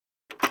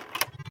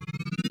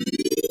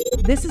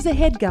This is a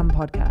HeadGum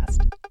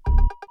podcast.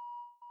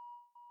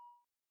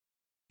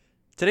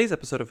 Today's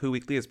episode of Who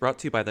Weekly is brought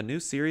to you by the new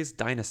series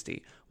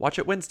Dynasty. Watch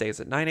it Wednesdays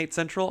at 9/8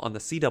 Central on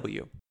the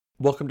CW.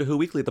 Welcome to Who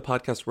Weekly, the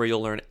podcast where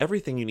you'll learn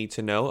everything you need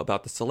to know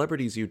about the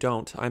celebrities you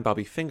don't. I'm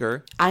Bobby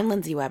Finger. I'm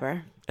Lindsay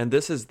Weber. And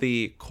this is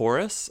the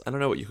chorus, I don't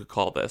know what you could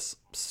call this,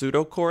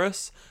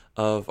 pseudo-chorus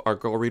of our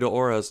girl Rita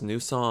Ora's new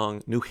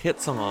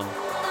hit song,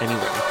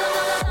 Anyway.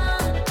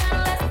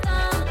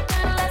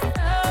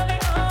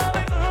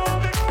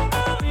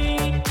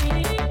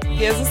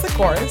 Yeah, is this the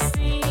chorus?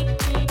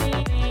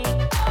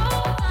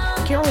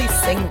 I can't really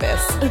sing this.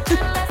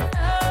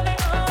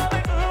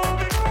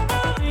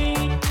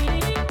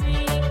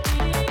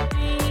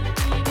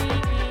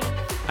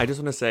 I just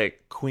want to say,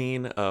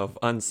 queen of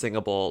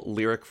unsingable,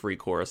 lyric-free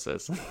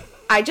choruses.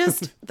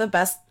 The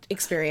best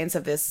experience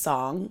of this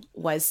song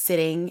was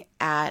sitting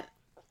at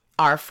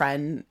our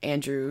friend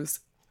Andrew's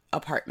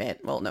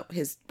apartment. Well, no,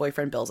 his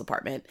boyfriend Bill's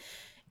apartment.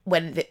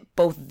 When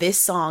both this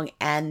song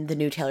and the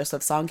new Taylor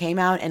Swift song came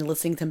out, and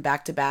listening to them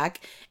back to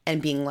back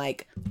and being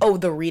like, oh,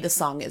 the Rita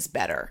song is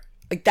better.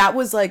 Like, that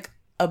was like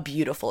a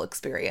beautiful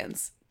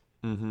experience,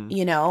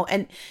 you know?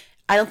 And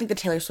I don't think that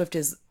Taylor Swift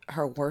is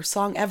her worst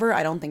song ever.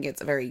 I don't think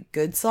it's a very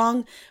good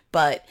song,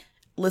 but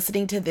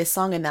listening to this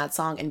song and that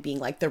song and being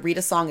like, the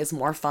Rita song is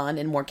more fun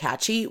and more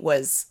catchy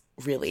was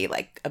really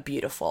like I'm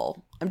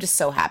just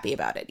so happy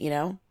about it, you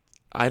know?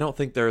 I don't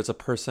think there is a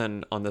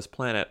person on this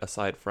planet,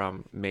 aside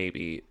from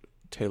maybe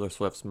Taylor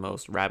Swift's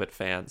most rabid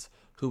fans,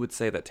 who would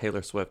say that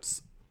Taylor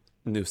Swift's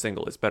new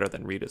single is better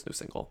than Rita's new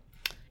single.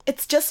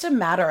 It's just a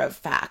matter of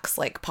facts,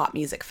 like pop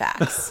music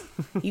facts.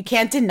 You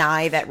can't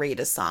deny that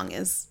Rita's song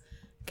is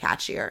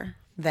catchier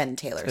than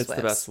Taylor Swift's. It's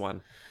the best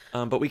one.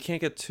 But we can't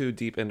get too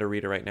deep into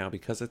Rita right now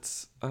because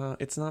it's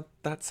not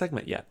that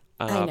segment yet.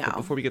 I know. But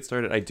before we get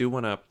started, I do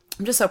want to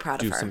I'm just so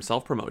proud of her. do some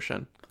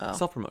self-promotion. Oh.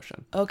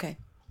 Self-promotion. Okay.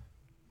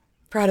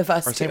 Proud of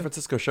us, Our too. San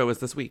Francisco show is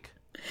this week.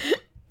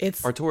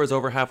 Our tour is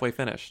over halfway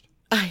finished.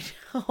 I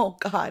know. Oh,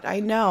 God,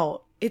 I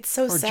know. It's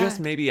so sad. Or just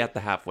maybe at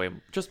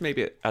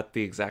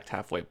the exact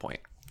halfway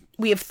point.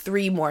 We have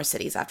 3 more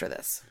cities after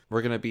this.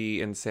 We're going to be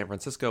in San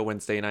Francisco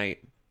Wednesday night.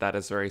 That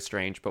is very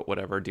strange, but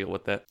whatever, deal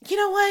with it. You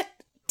know what?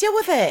 Deal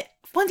with it.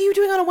 What are you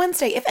doing on a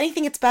Wednesday? If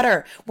anything, it's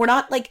better. We're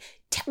not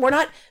we're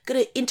not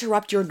going to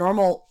interrupt your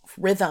normal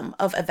rhythm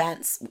of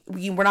events.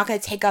 We're not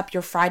going to take up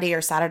your Friday or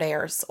Saturday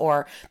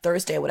or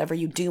Thursday, whatever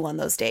you do on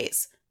those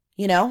days.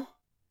 You know?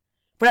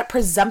 We're not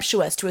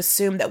presumptuous to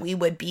assume that we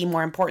would be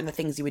more important the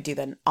things you would do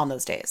than on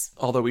those days.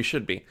 Although we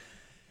should be.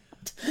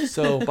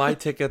 So buy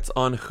tickets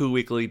on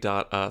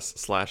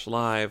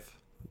whoweekly.us/live.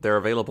 They're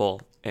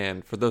available.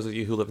 And for those of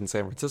you who live in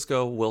San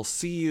Francisco, we'll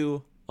see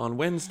you on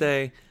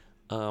Wednesday.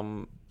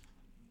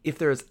 If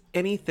there's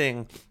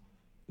anything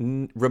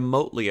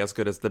remotely as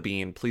good as The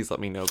Bean, please let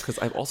me know, because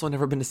I've also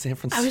never been to San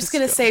Francisco. I was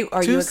going to say,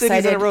 are you excited? 2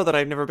 cities in a row that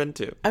I've never been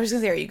to. I was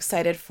going to say, are you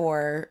excited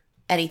for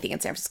anything in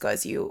San Francisco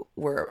as you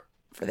were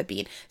for The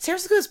Bean? San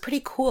Francisco is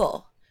pretty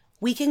cool.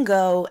 We can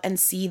go and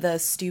see the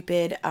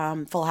stupid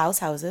Full House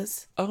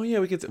houses. Oh, yeah,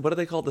 we could. What are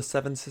they called? The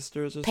Seven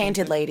Sisters or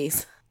Painted something?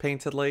 Ladies.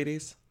 Painted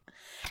Ladies?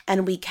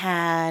 And we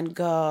can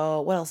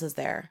go, what else is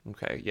there?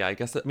 Okay, yeah,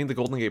 the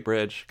Golden Gate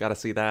Bridge. Gotta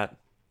see that.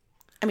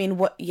 I mean,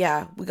 we'll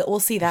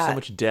see that. There's so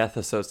much death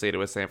associated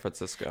with San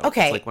Francisco.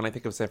 Okay. It's like when I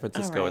think of San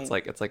Francisco, All right.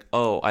 it's like,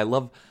 oh, I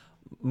love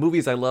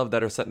movies I love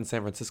that are set in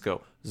San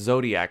Francisco.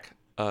 Zodiac,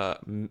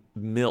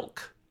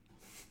 Milk,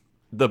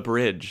 The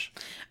Bridge.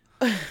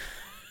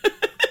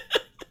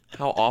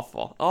 How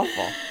awful.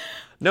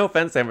 No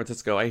offense, San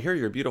Francisco. I hear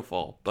you're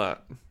beautiful,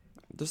 but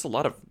there's a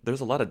lot of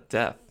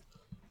death.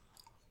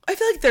 I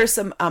feel like there's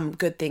some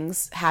good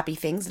things, happy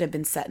things that have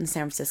been set in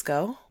San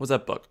Francisco. What's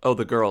that book? Oh,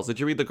 The Girls.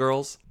 Did you read The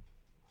Girls?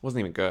 Wasn't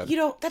even good. You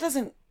know, that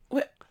doesn't...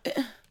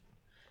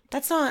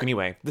 That's not...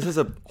 Anyway, this is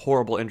a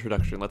horrible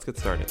introduction. Let's get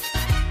started.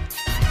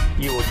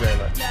 You will dream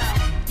it.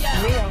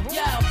 Yo,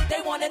 they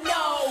wanna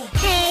know.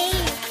 Hey,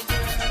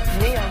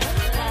 Mia.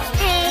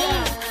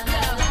 hey,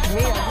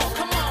 Mia.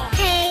 Come on.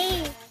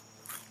 hey.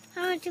 I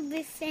want to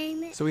be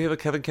famous. So we have a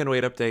Kevin Can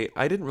Wait update.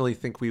 I didn't really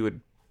think we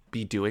would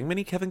be doing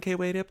many Kevin Can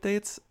Wait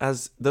updates.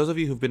 As those of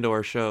you who've been to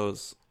our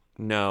shows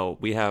know,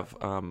 we have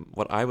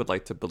what I would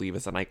like to believe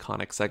is an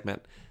iconic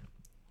segment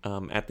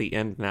at the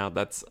end now.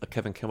 That's a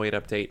Kevin Can Wait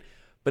update.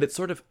 But it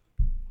sort of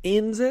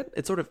ends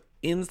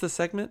the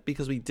segment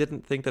because we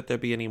didn't think that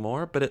there'd be any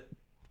more, but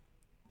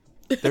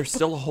there's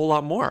still a whole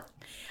lot more.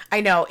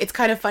 I know. It's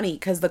kind of funny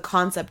because the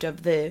concept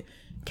of the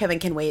Kevin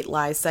Can Wait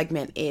live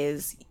segment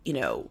is, you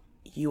know,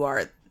 you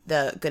are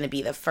going to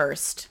be the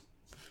first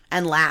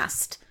and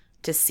last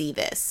to see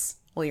this.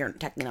 Well, you're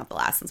technically not the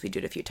last since we do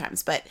it a few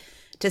times, but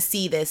to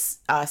see this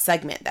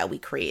segment that we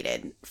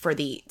created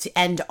to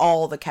end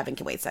all the Kevin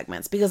Can Wait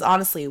segments. Because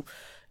honestly,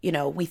 you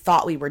know, we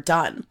thought we were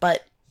done,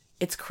 but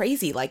it's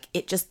crazy. Like,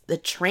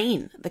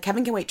 the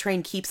Kevin Can Wait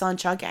train keeps on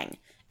chugging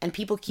and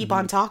people keep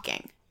on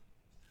talking.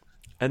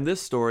 And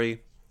this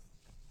story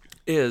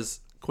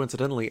is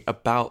coincidentally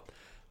about,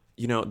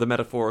 you know, the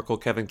metaphorical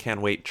Kevin Can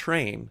Wait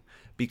train,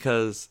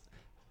 because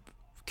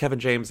Kevin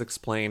James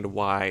explained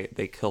why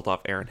they killed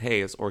off Aaron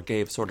Hayes, or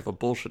gave sort of a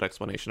bullshit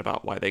explanation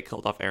about why they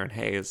killed off Aaron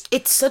Hayes.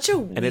 It's such a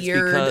And it's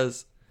weird.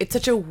 because It's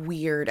such a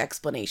weird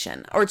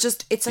explanation, or it's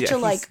such Yeah, a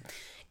like.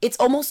 It's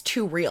almost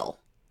too real.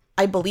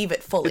 I believe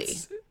it fully.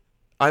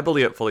 I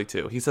believe it fully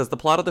too. He says the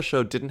plot of the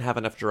show didn't have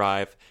enough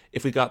drive.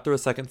 If we got through a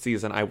second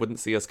season, I wouldn't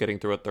see us getting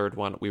through a third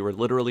one. We were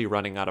literally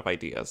running out of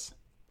ideas.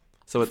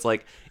 So it's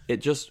like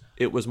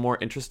it was more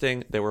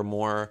interesting. There were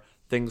more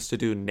things to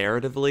do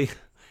narratively.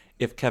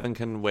 If Kevin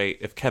can wait,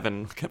 if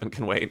Kevin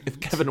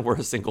were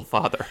a single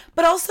father.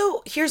 But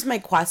also, here's my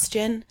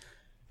question: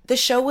 the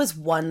show was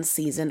 1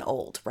 season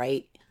old,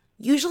 right?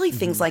 Usually,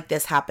 things like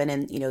this happen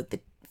in the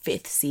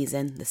 5th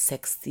season, the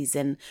 6th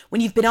season,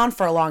 when you've been on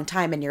for a long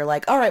time and you're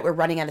like, all right, we're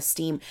running out of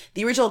steam.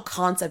 The original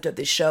concept of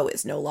the show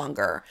is no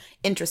longer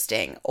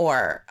interesting,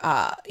 or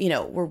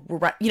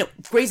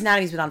Grey's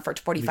Anatomy's been on for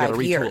 45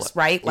 retool years, it.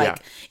 right? Like, Yeah.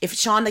 if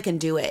Shonda can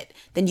do it,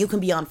 then you can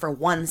be on for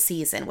 1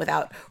 season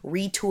without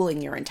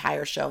retooling your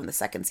entire show in the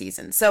 2nd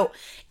season. So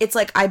it's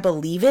like, I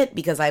believe it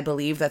because I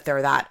believe that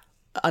they're that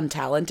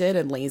untalented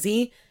and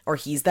lazy, or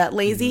he's that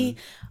lazy,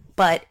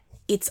 but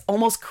it's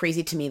almost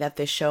crazy to me that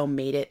this show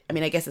made it. I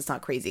mean, I guess it's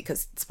not crazy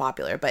because it's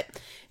popular, but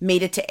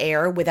made it to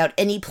air without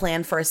any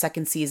plan for a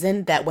 2nd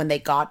season, that when they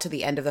got to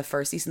the end of the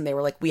 1st season, they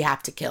were like, we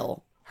have to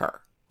kill her,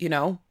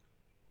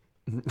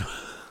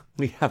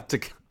 We have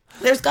to.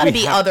 There's got to We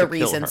be have other to kill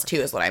reasons her. too,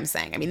 is what I'm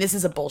saying. I mean, this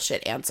is a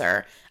bullshit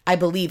answer. I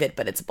believe it,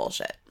 but it's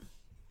bullshit.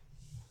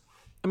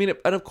 I mean,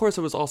 and of course,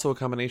 it was also a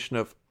combination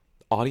of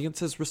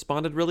audiences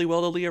responded really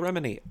well to Leah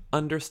Remini.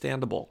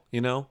 Understandable,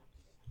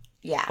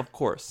 Yeah. Of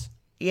course.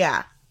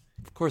 Yeah.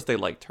 Of course they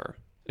liked her.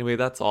 Anyway,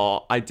 that's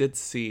all. I did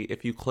see,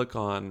 if you click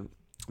on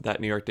that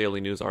New York Daily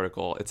News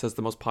article, it says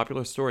the most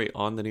popular story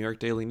on the New York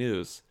Daily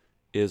News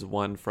is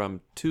one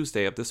from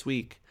Tuesday of this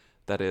week.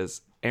 That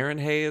is, Aaron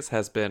Hayes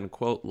has been,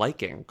 quote,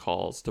 liking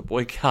calls to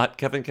boycott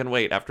Kevin Can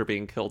Wait after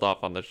being killed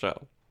off on the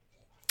show.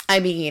 I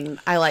mean,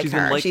 I like She's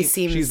been her. liking-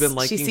 She she's been seems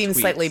liking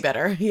slightly tweets.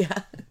 better. Yeah.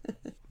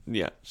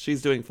 Yeah,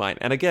 she's doing fine.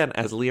 And again,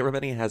 as Leah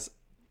Remini has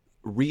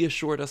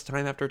reassured us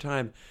time after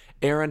time,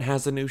 Aaron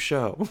has a new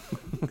show.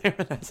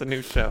 Aaron has a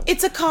new show.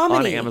 It's a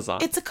comedy. On Amazon.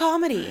 It's a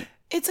comedy.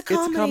 It's a It's a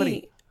comedy.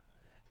 comedy.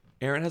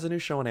 Aaron has a new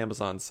show on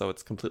Amazon, so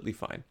it's completely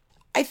fine.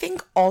 I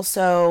think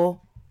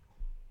also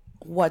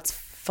what's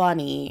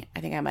funny,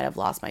 I think I might have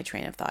lost my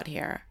train of thought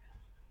here,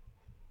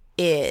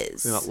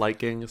 is You're not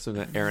liking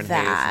something that Aaron Hayes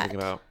that- is thinking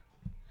about.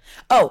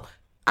 Oh,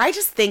 I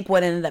just think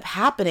what ended up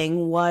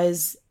happening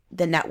was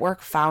the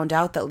network found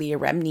out that Leah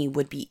Remini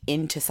would be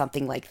into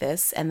something like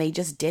this, and they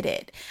just did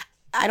it.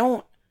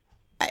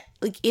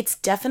 It's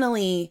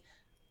definitely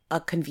a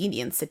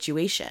convenience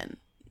situation.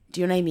 Do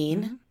you know what I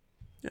mean?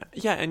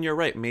 Yeah, and you're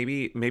right.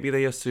 Maybe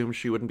they assumed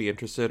she wouldn't be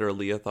interested, or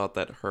Leah thought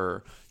that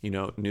her,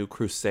 new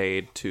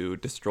crusade to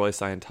destroy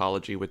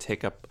Scientology would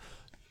take up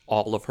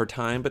all of her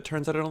time, but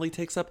turns out it only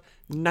takes up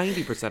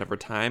 90% of her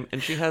time,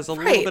 and she has a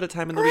little Right, bit of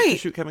time in the week to right.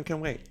 shoot Kevin Can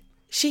Wait.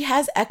 She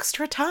has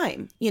extra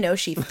time.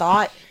 She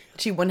thought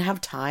she wouldn't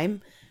have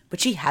time, but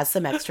she has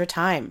some extra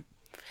time.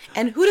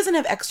 And who doesn't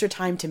have extra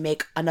time to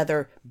make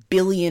another $1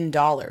 billion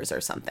or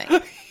something?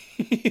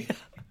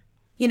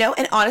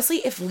 And honestly,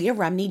 if Leah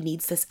Remini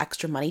needs this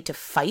extra money to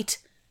fight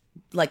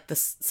like the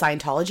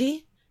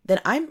Scientology, then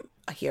I'm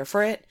here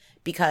for it,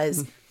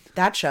 because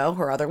that show,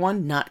 her other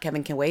one, Not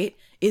Kevin Can Wait,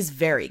 is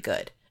very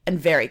good and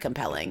very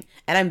compelling,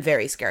 and I'm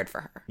very scared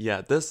for her.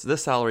 Yeah, this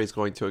salary is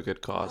going to a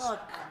good cause.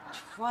 Look,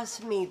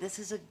 trust me, this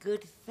is a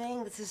good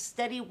thing. This is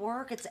steady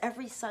work. It's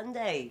every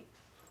Sunday.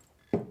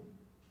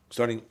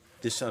 Starting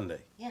this Sunday.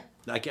 Yeah.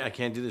 I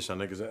can't do this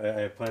Sunday because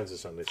I have plans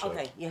this Sunday. So.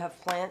 Okay, you have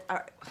plans.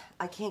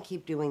 I can't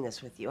keep doing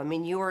this with you. I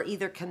mean, you are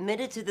either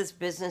committed to this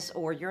business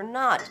or you're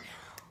not.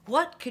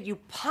 What could you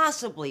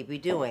possibly be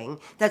doing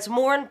that's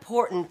more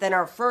important than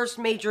our first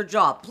major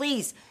job?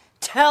 Please,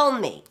 tell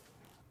me.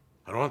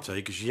 I don't want to tell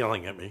you because you're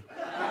yelling at me.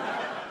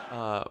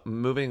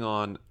 Moving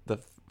on, the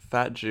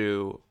fat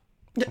Jew.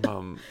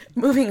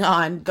 Moving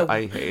on.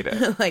 I hate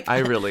it. I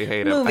really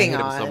hate it. I moving hate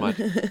him on. so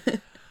much.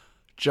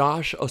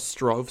 Josh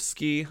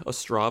Ostrovsky.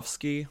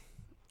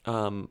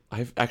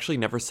 I've actually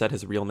never said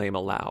his real name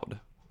aloud.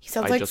 He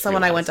sounds I like just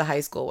someone I went realized. to high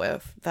school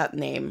with. That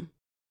name.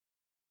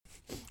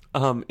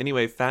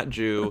 Anyway, Fat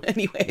Jew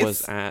Anyways.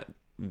 was at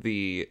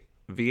the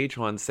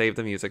VH1 Save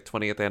the Music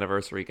 20th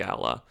Anniversary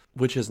Gala,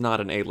 which is not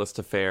an A-list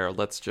affair.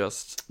 Let's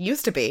just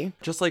Used to be.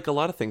 like a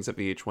lot of things at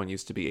VH1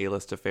 used to be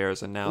A-list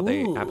affairs, and now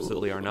they Ooh.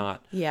 absolutely are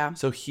not. Yeah.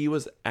 So he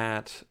was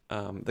at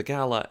the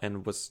gala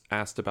and was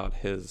asked about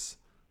his,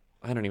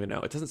 I don't even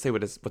know. It doesn't say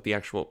what the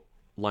actual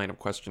line of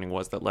questioning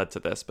was that led to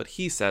this, but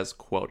he says,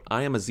 quote,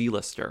 "I am a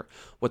Z-lister.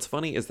 What's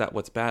funny is that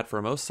what's bad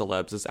for most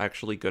celebs is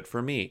actually good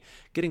for me.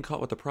 Getting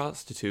caught with a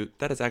prostitute,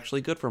 that is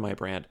actually good for my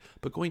brand,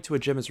 but going to a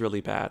gym is really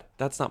bad.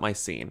 That's not my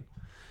scene."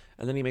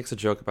 And then he makes a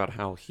joke about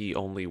how he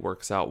only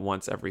works out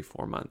once every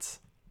 4 months.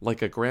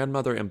 Like a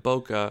grandmother in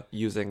Boca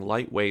using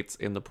light weights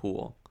in the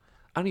pool.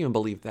 I don't even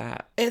believe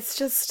that. It's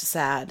just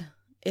sad.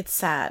 It's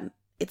sad.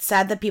 It's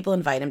sad that people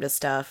invite him to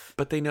stuff.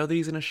 But they know that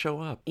he's going to show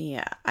up.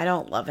 Yeah, I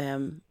don't love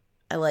him.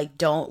 I like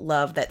don't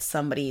love that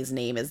somebody's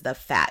name is the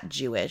fat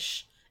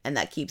Jewish and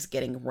that keeps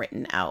getting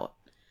written out.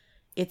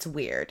 It's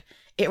weird.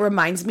 It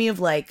reminds me of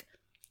like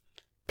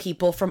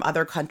people from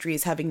other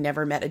countries having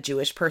never met a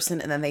Jewish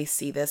person, and then they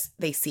see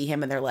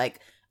him and they're like,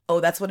 oh,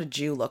 that's what a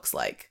Jew looks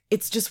like.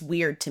 It's just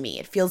weird to me.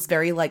 It feels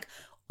very like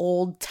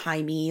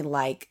old-timey,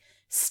 like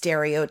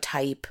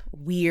stereotype,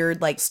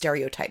 weird, like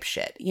stereotype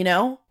shit, you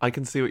know? I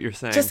can see what you're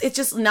saying. It's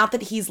just not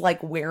that he's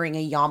like wearing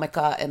a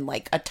yarmulke and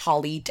like a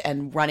talit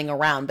and running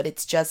around, but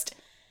it's just,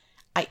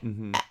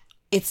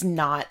 it's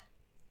not,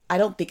 I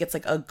don't think it's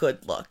like a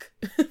good look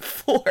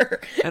for.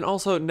 And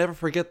also never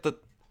forget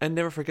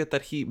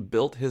that he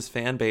built his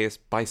fan base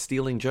by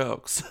stealing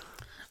jokes.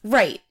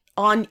 Right.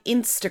 On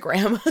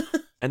Instagram.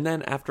 And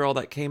then after all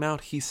that came out,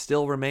 he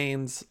still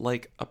remains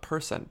like a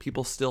person.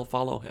 People still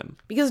follow him.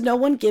 Because no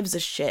one gives a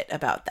shit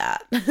about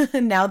that.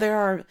 Now there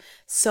are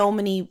so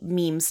many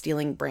meme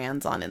stealing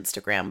brands on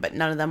Instagram, but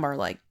none of them are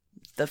like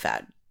the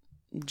fat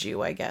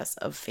Jew, I guess,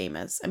 of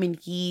famous. I mean,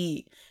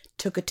 he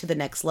took it to the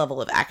next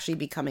level of actually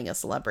becoming a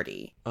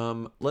celebrity.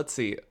 Let's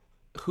see.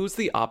 Who's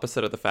the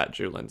opposite of the fat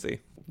Jew,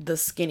 Lindsay? The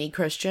skinny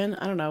Christian?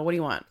 I don't know. What do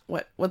you want?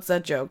 What's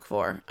that joke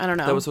for? I don't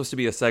know. That was supposed to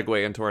be a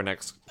segue into our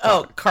next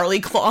Oh, Carly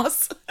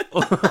Kloss.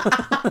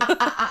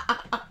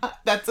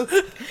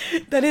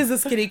 That is a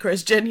skinny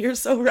Christian. You're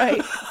so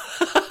right.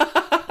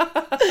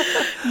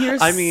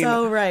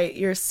 So right.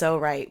 You're so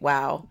right.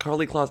 Wow.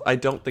 Carly Kloss, I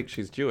don't think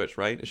she's Jewish,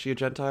 right? Is she a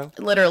Gentile?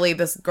 Literally,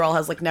 this girl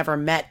has like never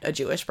met a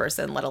Jewish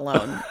person, let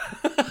alone.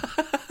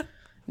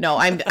 No,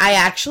 I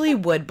actually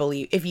would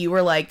believe if you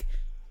were like,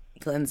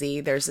 Lindsay,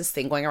 there's this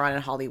thing going around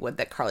in Hollywood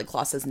that Carly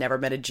Kloss has never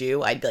met a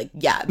Jew. I'd be like,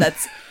 yeah,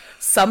 that's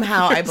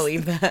somehow I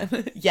believe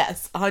that.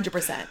 Yes,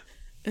 100%.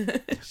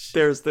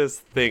 There's this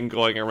thing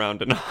going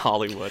around in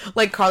Hollywood.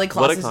 Like Carly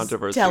What a Kloss is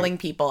controversy. telling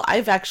people,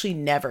 I've actually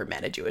never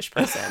met a Jewish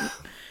person.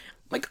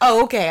 Like,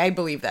 oh, okay, I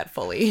believe that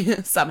fully.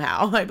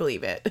 Somehow, I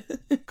believe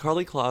it.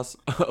 Carly Kloss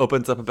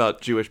opens up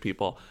about Jewish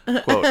people.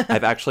 Quote,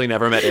 I've actually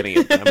never met any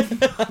of them.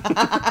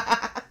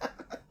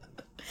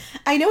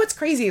 I know it's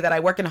crazy that I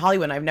work in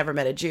Hollywood and I've never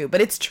met a Jew, but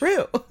it's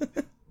true.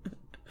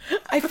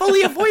 I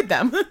fully avoid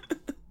them.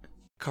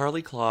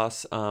 Carly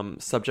Kloss,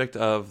 subject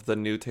of the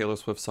new Taylor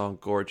Swift song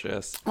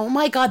 "Gorgeous." Oh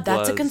my God,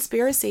 that's a was-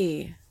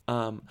 conspiracy.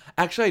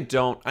 Actually, I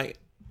don't. Did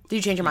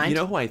you change your mind? You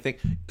know who I think?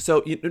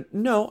 So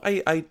no,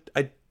 I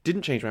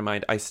didn't change my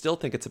mind. I still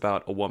think it's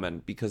about a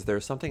woman because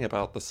there's something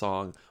about the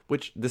song.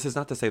 Which this is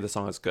not to say the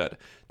song is good.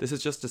 This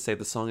is just to say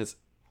the song is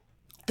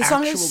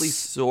actually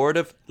sort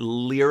of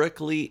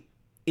lyrically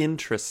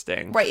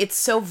interesting. Right, it's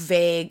so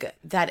vague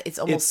that it's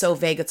almost so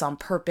vague it's on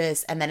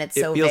purpose, and then it's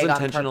so feels vague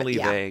intentionally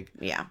on purpose. vague.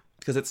 Yeah.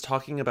 Because it's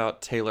talking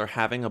about Taylor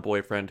having a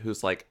boyfriend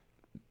who's like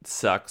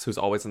sucks, who's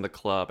always in the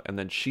club, and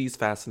then she's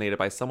fascinated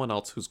by someone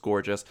else who's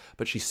gorgeous,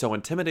 but she's so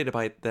intimidated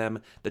by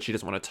them that she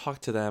doesn't want to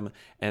talk to them,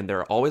 and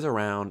they're always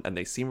around and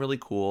they seem really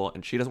cool,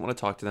 and she doesn't want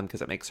to talk to them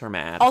because it makes her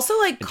mad. Also,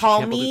 like, And she call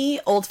can't me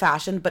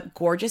old-fashioned, but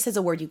gorgeous is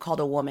a word you called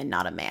a woman,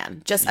 not a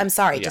man. I'm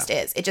sorry, it just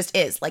is. It just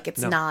is. Like,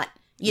 it's not,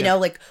 you know,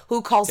 like,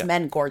 who calls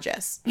men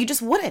gorgeous? You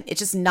just wouldn't. It's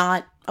just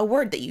not a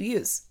word that you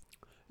use.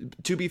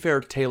 To be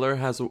fair, Taylor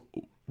has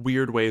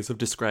weird ways of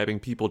describing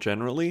people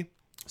generally,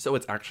 so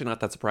it's actually not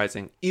that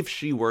surprising if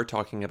she were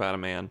talking about a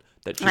man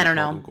that she would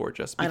call him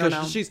gorgeous.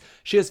 Because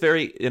she has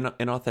very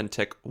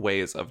inauthentic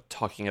ways of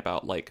talking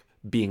about like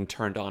being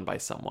turned on by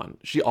someone.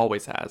 She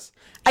always has.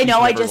 I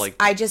know. Never,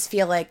 I just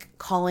feel like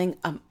calling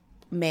a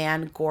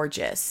man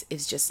gorgeous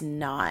is just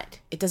not.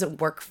 It doesn't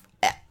work,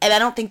 and I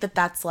don't think that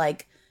that's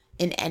like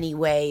in any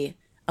way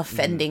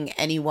offending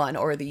anyone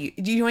or the.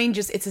 Do you know what I mean?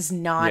 It's just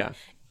not. Yeah.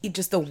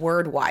 Just the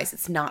word wise,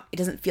 it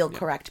doesn't feel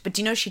correct. But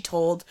do you know she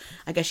told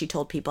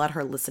people at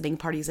her listening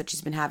parties that she's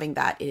been having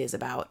that it is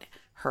about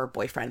her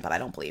boyfriend, but I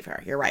don't believe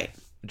her. You're right.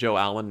 Joe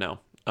Allen, no.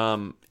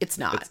 It's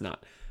not. It's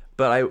not.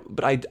 But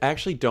I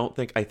actually don't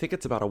think, I think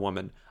it's about a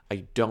woman.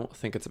 I don't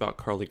think it's about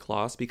Carly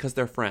Kloss because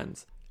they're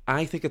friends.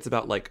 I think it's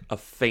about like a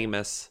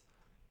famous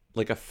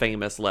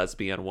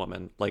lesbian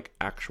woman, like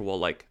actual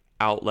like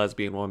out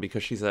lesbian woman,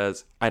 because she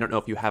says, I don't know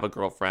if you have a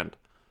girlfriend.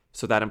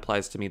 So that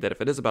implies to me that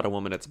if it is about a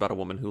woman, it's about a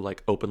woman who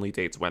like openly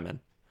dates women.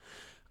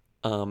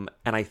 And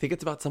I think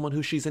it's about someone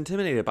who she's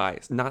intimidated by.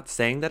 Not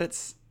saying that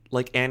it's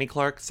like Annie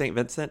Clark, St.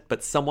 Vincent,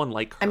 but someone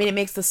like her. I mean, it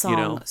makes the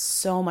song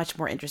so much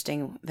more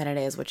interesting than it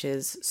is, which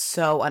is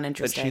so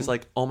uninteresting. That she's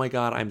like, oh my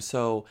God,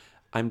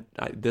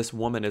 this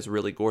woman is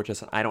really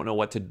gorgeous and I don't know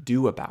what to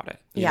do about it.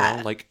 You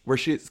know? Like where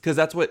because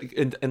that's what,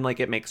 and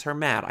like it makes her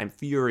mad. I'm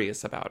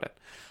furious about it.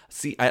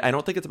 See, I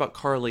don't think it's about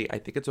Carly. I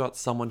think it's about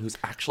someone who's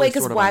actually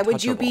because sort of why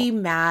would you untouchable. be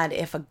mad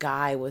if a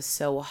guy was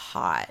so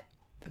hot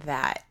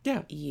that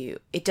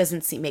it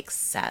doesn't make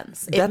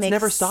sense. That's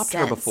never stopped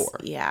her before.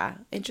 Yeah,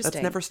 interesting.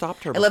 That's never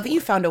stopped her I love that before.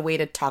 you found a way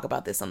to talk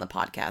about this on the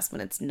podcast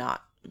when it's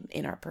not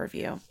in our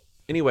purview.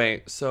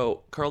 Anyway,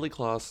 so Carly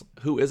Kloss,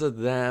 who is a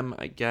them,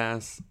 I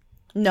guess.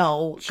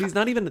 No. She's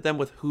not even a them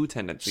with who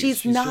tendencies.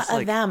 She's not just a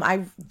like, them.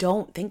 I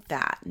don't think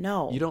that.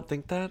 No. You don't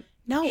think that?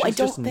 No, She's I don't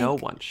just think. no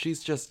one.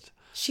 She's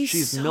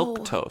so,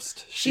 milk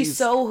toast. She's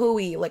so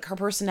hooey. Like her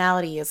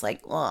personality is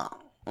like, ugh,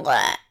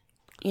 bleh.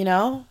 you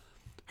know?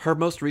 Her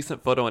most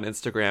recent photo on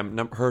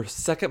Instagram, her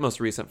second most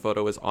recent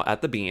photo is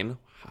at the Bean.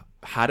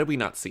 How did we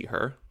not see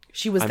her?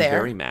 She was I'm there.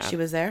 very mad. She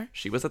was there.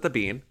 She was at the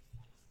Bean.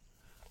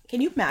 Can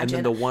you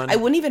imagine? the one- I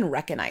wouldn't even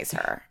recognize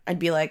her. I'd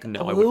be like,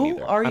 No, I who wouldn't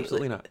either. are you?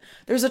 Absolutely not.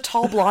 There's a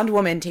tall blonde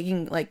woman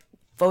taking like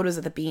photos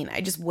of the Bean.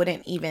 I just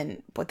wouldn't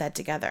even put that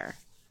together.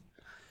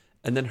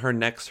 And then her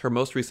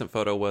most recent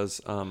photo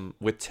was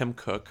with Tim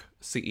Cook,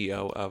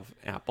 CEO of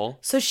Apple.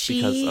 So she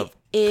because of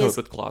is Code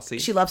with Glossy.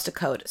 She loves to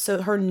code.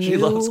 So her new She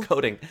loves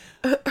coding.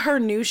 her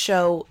new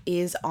show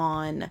is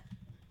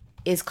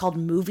called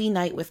Movie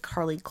Night with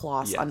Carly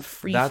Kloss on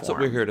Freeform. That's what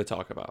we're here to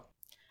talk about.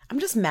 I'm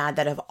just mad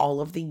that of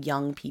all of the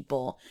young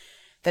people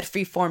that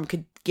Freeform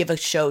could give a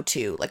show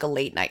to, like a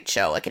late night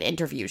show, like an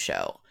interview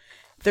show,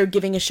 they're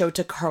giving a show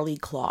to Carly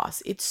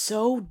Kloss. It's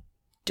so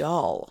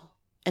dull.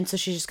 And so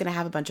she's just going to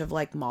have a bunch of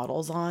like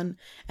models on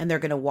and they're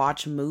going to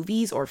watch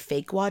movies or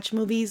fake watch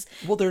movies.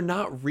 Well, they're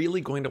not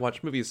really going to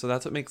watch movies. So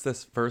that's what makes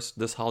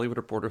this Hollywood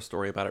Reporter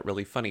story about it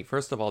really funny.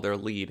 First of all, their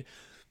lead,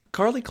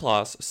 Carly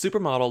Kloss,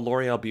 supermodel,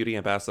 L'Oreal beauty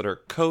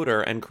ambassador,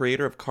 coder, and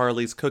creator of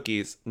Carly's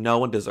Cookies, no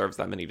one deserves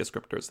that many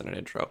descriptors in an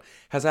intro,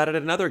 has added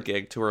another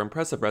gig to her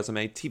impressive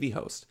resume, TV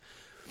host.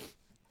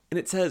 And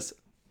it says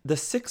the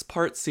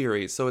 6-part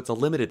series, so it's a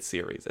limited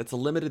series. It's a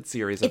limited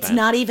series It's event.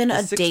 not even The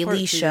a 6-part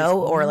daily series-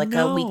 show or like a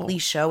No. weekly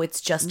show. It's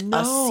just No.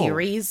 a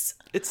series.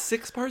 It's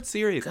 6-part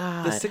series.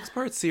 God. The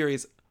 6-part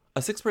series,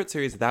 a 6-part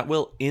series that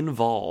will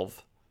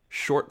involve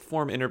short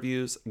form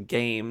interviews,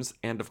 games,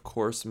 and of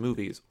course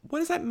movies. What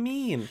does that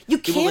mean? You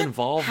It will can't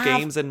involve have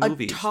games and a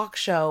movies. talk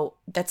show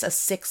that's a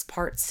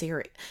 6-part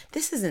series.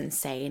 This is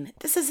insane.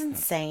 This is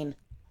insane.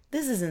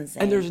 This is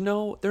insane. And they're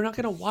not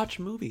going to watch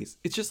movies.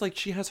 It's just like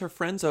she has her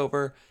friends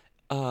over,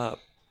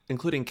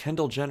 including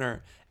Kendall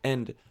Jenner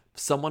and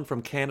someone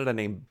from Canada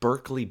named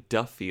Berkeley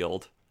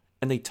Duffield,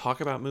 and they talk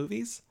about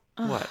movies?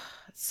 What?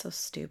 It's so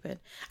stupid.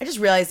 I just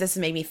realized this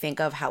made me think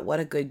of what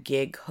a good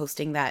gig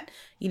hosting that,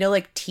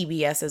 like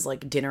TBS is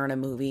like dinner and a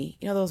movie.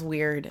 You know, those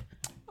weird.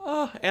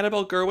 Oh,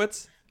 Annabelle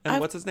Gurwitz. And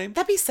what's his name?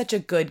 That'd be such a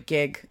good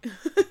gig.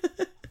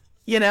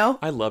 You know?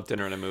 I love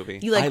Dinner and a Movie.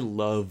 I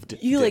loved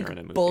You Dinner and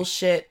a Movie.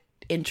 bullshit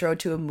intro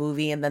to a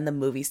movie and then the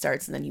movie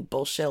starts and then you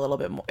bullshit a little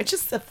bit more. It's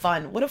just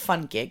what a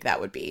fun gig that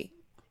would be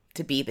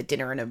to be the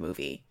dinner and a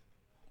movie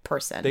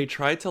person. They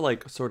tried to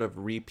sort of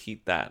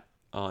repeat that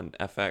on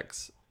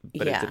FX,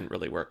 but Yeah. it didn't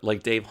really work.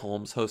 Like Dave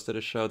Holmes hosted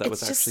a show that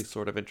was It's just- actually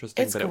sort of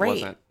interesting, it's but great. it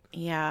wasn't.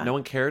 Yeah. No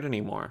one cared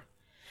anymore.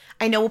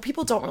 I know. Well,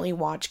 people don't really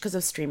watch because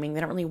of streaming. They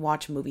don't really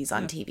watch movies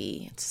on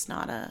TV. It's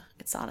not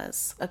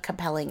as a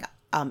compelling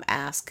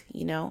ask,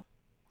 you know?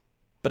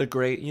 But a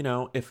great,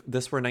 if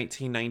this were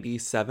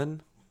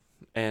 1997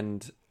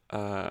 and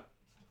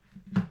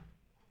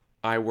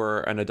I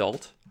were an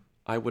adult,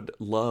 I would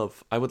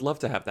love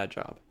to have that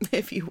job.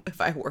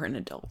 If I were an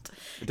adult.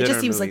 It Dinner just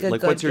and seems like movie. a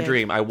good what's your gig.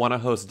 dream? I want to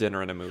host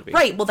Dinner and a Movie.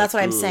 Right. Well, that's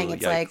what I'm Ooh, saying.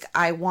 It's yikes. like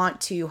I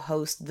want to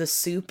host The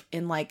Soup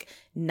in I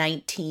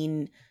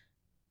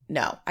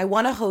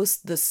want to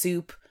host The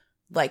Soup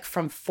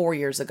from 4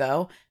 years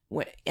ago.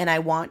 And I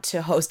want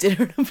to host it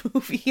in a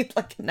movie in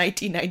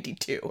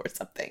 1992 or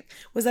something.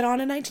 Was that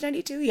on in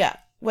 1992? Yeah,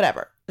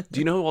 whatever.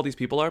 Do you know who all these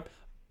people are?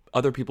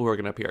 Other people who are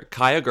going to appear.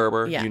 Kaya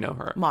Gerber, Yeah. you know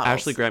her. Models.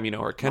 Ashley Graham, you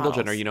know her. Kendall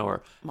Models. Jenner, you know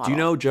her. Do Model. you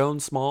know Joan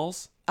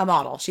Smalls? A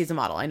model. She's a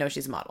model. I know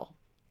she's a model.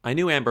 I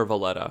knew Amber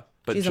Valletta,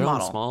 but She's a Joan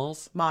model.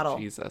 Smalls? Model.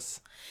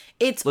 Jesus.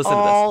 It's Listen to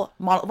all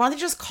model. Why don't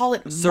they just call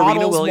it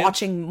Serena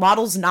Williams?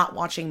 models not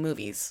watching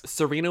movies?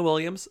 Serena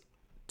Williams,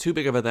 too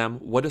big of a them.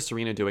 What is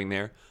Serena doing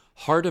there?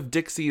 Heart of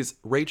Dixie's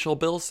Rachel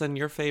Bilson,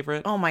 your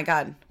favorite. Oh my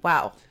God.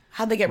 Wow.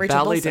 How'd they get Rachel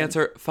Ballet Bilson?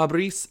 dancer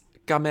Fabrice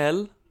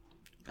Gamel.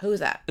 Who's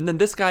that? And then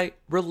this guy,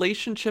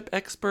 relationship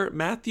expert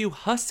Matthew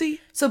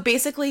Hussey. So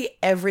basically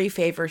every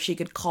favor she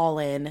could call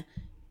in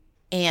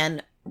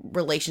and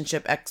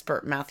relationship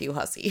expert Matthew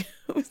Hussey.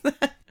 Who's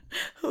that?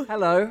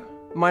 Hello,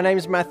 my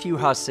name's Matthew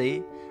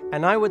Hussey,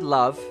 and I would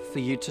love for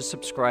you to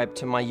subscribe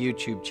to my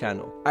YouTube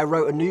channel. I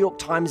wrote a New York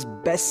Times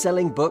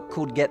best-selling book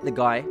called Get the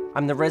Guy.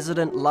 I'm the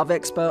resident love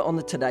expert on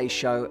The Today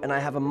Show, and I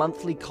have a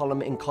monthly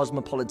column in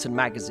Cosmopolitan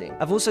magazine.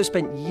 I've also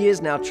spent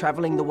years now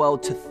traveling the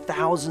world to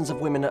thousands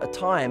of women at a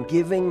time,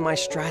 giving my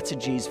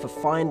strategies for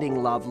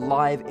finding love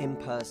live in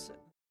person.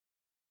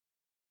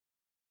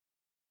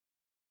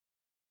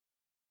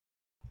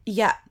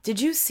 Yeah.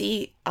 Did you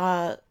see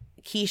Keisha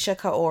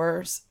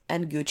Kaur's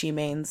and Gucci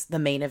Mane's The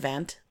Main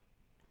Event?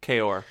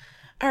 Kaor.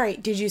 All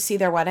right. Did you see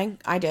their wedding?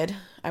 I did.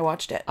 I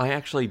watched it. I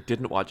actually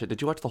didn't watch it.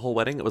 Did you watch the whole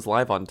wedding? It was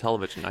live on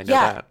television. I know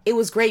Yeah, that. it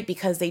was great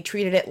because they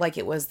treated it like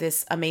it was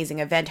this amazing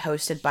event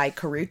hosted by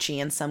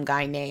Carucci and some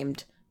guy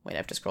named, wait, I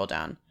have to scroll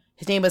down.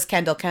 His name was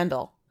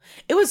Kendall.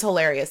 It was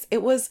hilarious.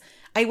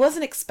 I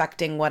wasn't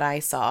expecting what I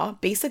saw.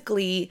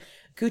 Basically,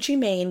 Gucci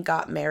Mane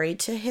got married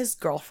to his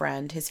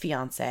girlfriend, his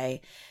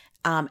fiance,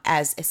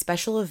 as a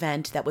special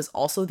event that was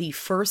also the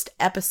first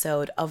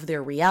episode of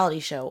their reality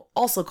show,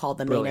 also called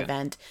The Main Brilliant.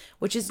 Event,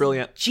 which is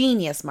Brilliant.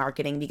 genius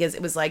marketing because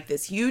it was like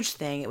this huge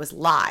thing. It was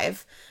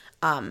live.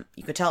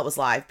 You could tell it was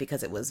live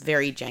because it was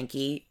very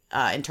janky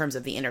in terms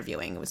of the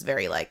interviewing. It was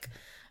very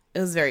It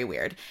was very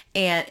weird,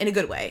 and in a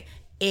good way.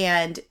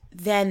 And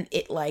then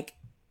it like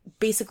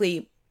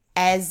basically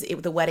as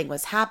the wedding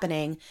was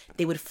happening,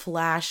 they would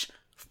flash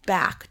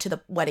back to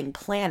the wedding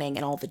planning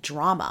and all the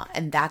drama,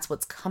 and that's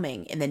what's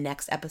coming in the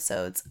next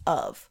episodes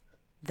of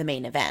the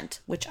main event,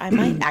 which I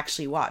might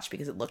actually watch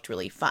because it looked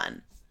really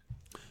fun.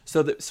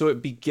 So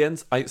it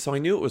begins. I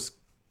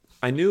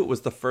knew it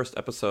was the first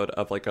episode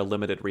of like a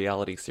limited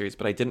reality series,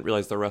 but I didn't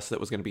realize the rest of it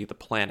was going to be the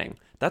planning.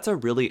 That's a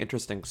really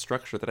interesting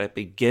structure that it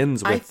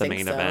begins with the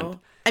main event.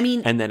 I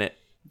mean, and then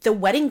the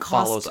wedding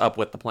cost follows up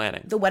with the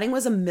planning. The wedding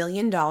was $1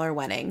 million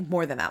wedding,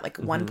 more than that, like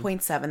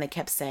 1.7. They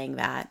kept saying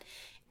that,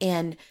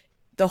 and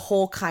the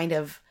whole kind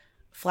of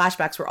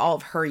flashbacks were all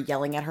of her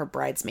yelling at her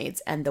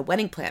bridesmaids and the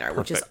wedding planner,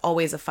 which is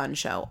always a fun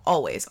show.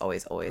 Always,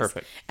 always, always.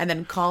 Perfect. And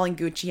then calling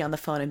Gucci on the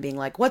phone and being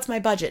like, "What's my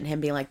budget?" And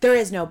him being like, "There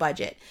is no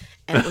budget."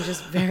 And it was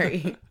just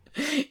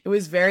it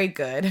was very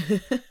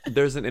good.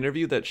 There's an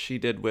interview that she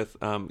did with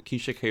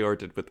Keisha Kaur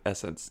did with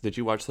Essence. Did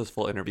you watch this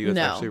full interview? It's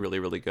actually really,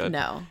 really good.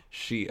 No.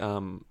 She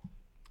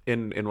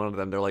in one of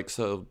them, they're like,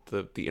 so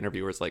the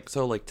interviewer's like,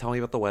 so like, tell me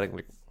about the wedding.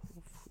 Like,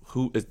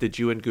 did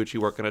you and Gucci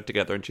work on it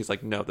together? And she's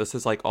like, no, this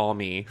is like all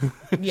me.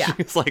 Yeah.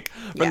 She's like,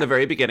 from the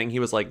very beginning, he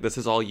was like, this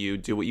is all you.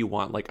 Do what you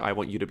want. Like, I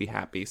want you to be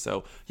happy.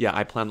 So yeah,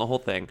 I planned the whole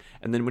thing.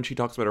 And then when she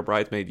talks about her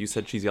bridesmaid, you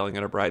said she's yelling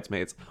at her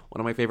bridesmaids.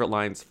 One of my favorite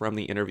lines from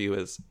the interview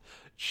is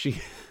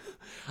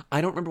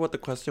I don't remember what the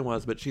question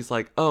was, but she's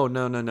like, oh,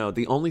 no.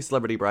 The only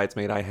celebrity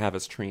bridesmaid I have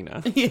is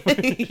Trina.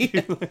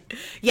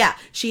 Yeah,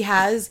 she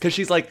has. Because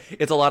she's like,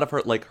 it's a lot of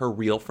her, like, her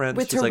real friends.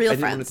 With she's her like, real I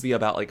didn't want it friends. to be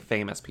about, like,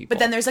 famous people. But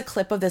then there's a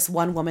clip of this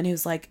one woman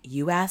who's like,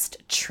 "You asked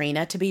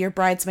Trina to be your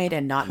bridesmaid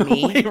and not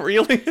me." Wait,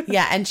 really?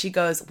 Yeah, and she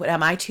goes, "What,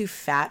 am I too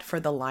fat for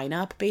the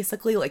lineup?"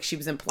 Basically, like she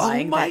was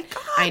implying my that.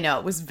 God. I know,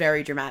 it was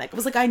very dramatic. It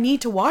was like, I need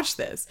to watch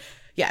this.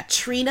 Yeah,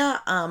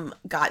 Trina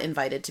got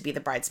invited to be the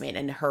bridesmaid,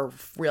 and her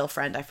real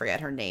friend, I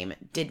forget her name,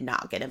 did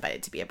not get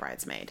invited to be a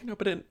bridesmaid. No,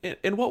 but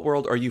in what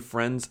world are you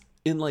friends,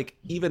 in like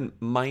even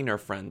minor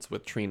friends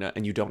with Trina,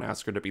 and you don't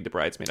ask her to be the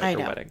bridesmaid at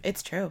your wedding?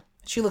 It's true.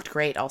 She looked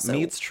great also.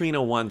 Meets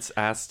Trina once,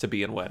 asked to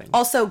be in wedding.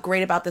 Also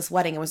great about this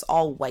wedding, it was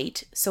all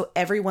white, so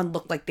everyone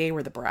looked like they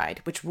were the bride,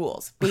 which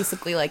rules.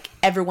 Basically, like,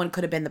 everyone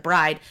could have been the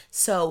bride,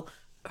 so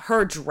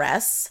her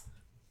dress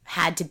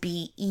had to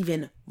be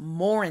even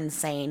more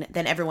insane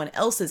than everyone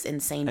else's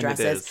insane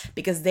dresses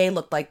because they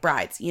looked like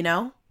brides, you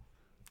know?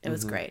 It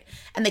was great.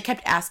 And they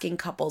kept asking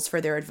couples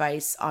for their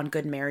advice on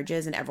good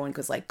marriages, and everyone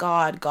was like,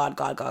 God.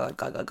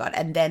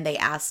 And then they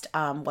asked,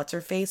 what's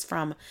her face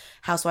from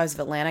Housewives of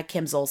Atlanta,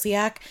 Kim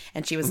Zolciak,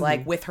 and she was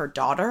like, with her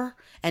daughter.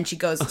 And she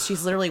goes,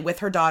 she's literally with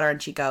her daughter,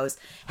 and she goes,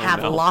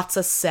 have lots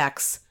of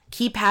sex,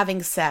 keep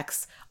having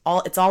sex.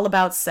 It's all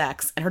about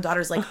sex. And her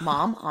daughter's like,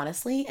 Mom,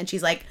 honestly? And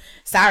she's like,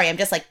 sorry, I'm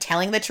just like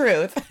telling the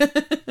truth.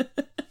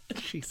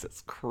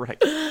 Jesus Christ.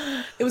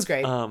 It was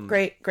great.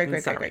 Great.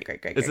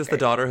 Is this the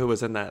daughter who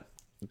was in that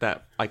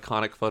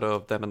iconic photo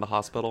of them in the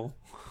hospital?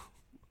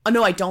 Oh,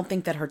 no, I don't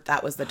think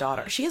that was the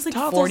daughter. She has like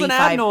Tonsils 45. and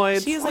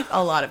adenoids. She has like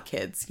a lot of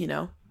kids, you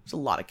know? There's a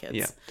lot of kids.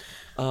 Yeah.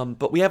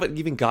 But we haven't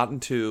even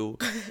gotten to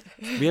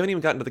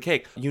the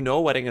cake. You know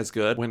a wedding is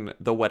good when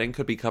the wedding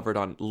could be covered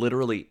on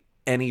literally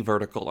any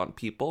vertical on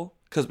people.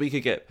 Because we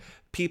could get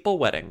people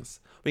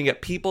weddings, we can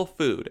get people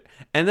food,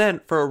 and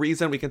then for a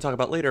reason we can talk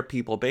about later,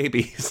 people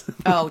babies.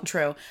 Oh,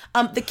 true.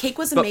 The cake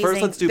was amazing. But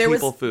first, let's do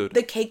people food.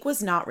 The cake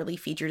was not really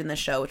featured in the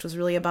show, which was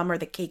really a bummer.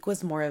 The cake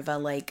was more of a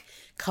like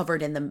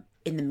covered in the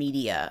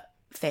media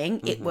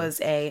thing. It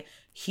was a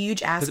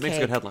huge ass cake. It makes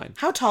a good headline.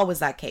 How tall was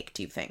that cake,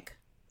 do you think?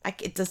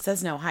 It just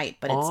says no height,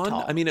 but it's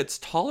tall. I mean, it's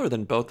taller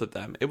than both of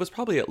them. It was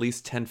probably at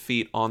least 10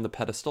 feet on the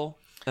pedestal.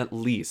 At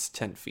least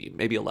 10 feet,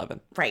 maybe 11.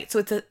 Right.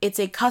 So it's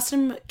a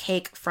custom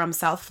cake from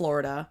South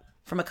Florida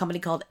from a company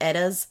called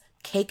Edda's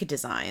Cake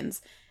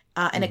Designs.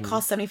 And it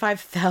cost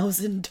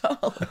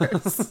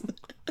 $75,000.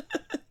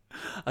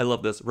 I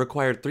love this.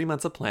 Required 3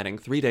 months of planning,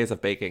 3 days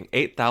of baking,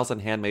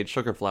 8,000 handmade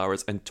sugar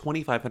flowers, and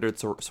 2,500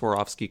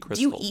 Swarovski crystals.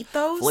 Do you eat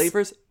those?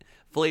 Flavors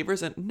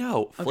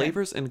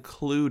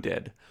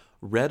included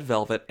red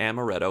velvet,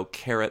 amaretto,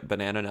 carrot,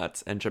 banana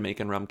nuts, and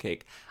Jamaican rum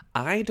cake.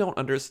 I don't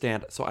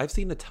understand. So I've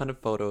seen a ton of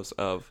photos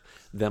of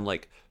them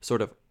like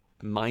sort of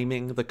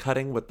miming the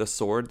cutting with the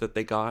sword that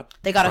they got.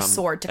 They got a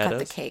sword to cut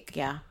the cake,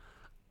 yeah.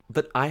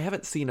 But I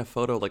haven't seen a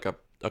photo like a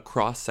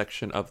cross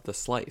section of the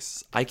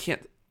slice. I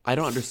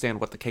don't understand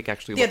what the cake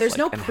actually looks like. Yeah, there's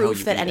no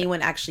proof that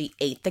anyone actually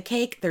ate the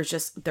cake. There's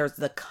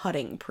the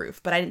cutting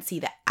proof, but I didn't see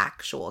the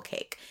actual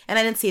cake. And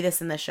I didn't see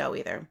this in the show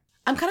either.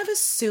 I'm kind of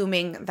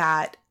assuming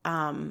that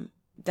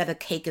that a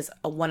cake is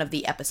one of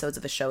the episodes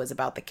of the show is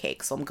about the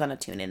cake, so I'm gonna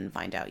tune in and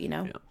find out, you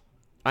know? Yeah.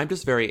 I'm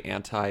just very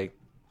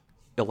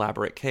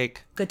anti-elaborate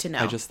cake. Good to know.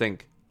 I just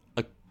think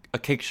a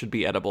cake should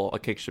be edible, a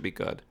cake should be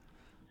good.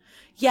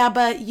 Yeah,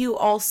 but you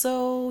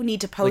also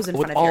need to pose in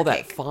front of your all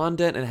cake. that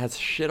fondant and it has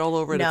shit all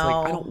over it. No. It's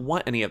like, I don't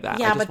want any of that.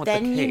 Yeah, I just but want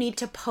then the cake. you need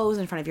to pose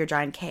in front of your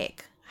giant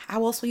cake.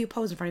 How else will you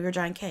pose in front of your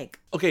giant cake?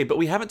 Okay, but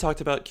we haven't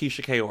talked about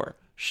Keisha Kaur.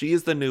 She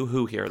is the new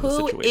who here in the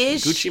Who situation.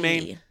 is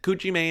she?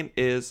 Gucci Mane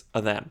is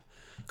a them.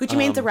 Gucci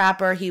Mane's a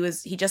rapper. He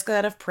just got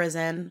out of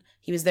prison.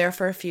 He was there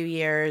for a few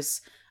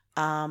years.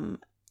 And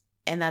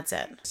that's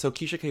it. So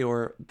Keisha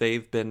Kaur,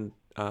 they've been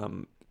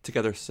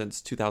together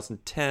since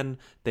 2010.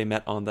 They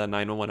met on the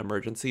 911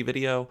 emergency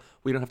video.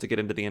 We don't have to get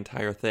into the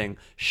entire thing.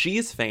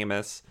 She's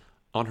famous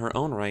on her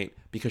own right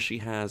because she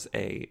has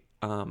a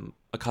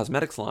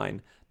cosmetics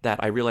line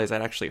that I realized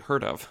I'd actually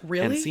heard of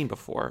and seen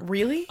before.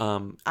 Really?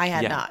 I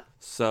had not.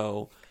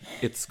 So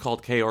it's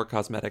called Kaur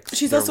Cosmetics.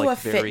 She's They're also like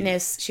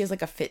fitness. She has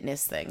like a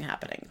fitness thing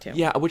happening too.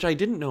 Yeah, which I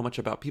didn't know much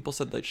about. People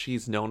said that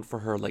she's known for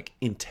her like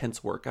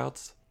intense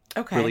workouts.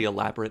 Okay. Really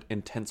elaborate,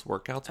 intense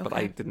workouts, but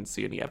I didn't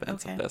see any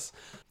evidence of this.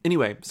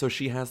 Anyway, so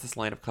she has this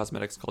line of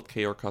cosmetics called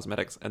Kaur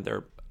Cosmetics, and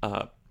they're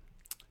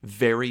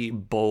very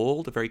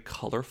bold, very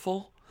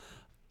colorful.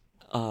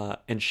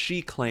 And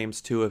she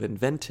claims to have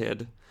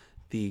invented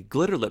the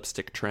glitter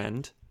lipstick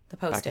trend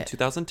back in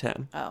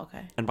 2010. Oh,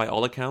 okay. And by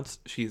all accounts,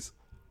 she's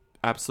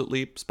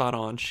absolutely spot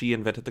on. She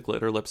invented the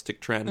glitter lipstick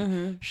trend.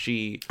 Mm-hmm.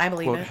 She, I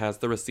believe quote, it. has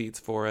the receipts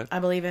for it. I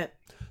believe it.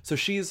 So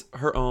she's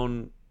her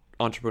own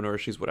entrepreneur.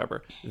 She's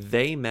whatever.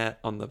 They met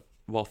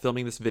while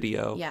filming this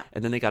video. Yeah.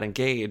 And then they got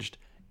engaged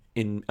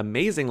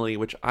amazingly,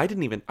 which I'd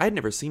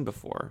never seen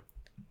before.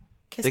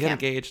 Kiss They got cam.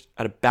 engaged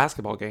at a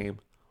basketball game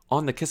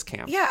on the kiss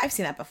cam. Yeah, I've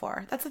seen that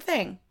before. That's a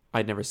thing.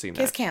 I'd never seen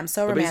Kiss that. cam,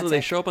 so But basically, they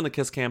romantic. show up on the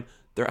kiss cam.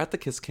 They're at the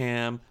kiss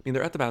cam. I mean,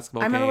 they're at the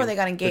basketball I game. remember where they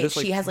got They're engaged. just,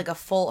 like, She has like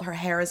her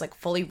hair is like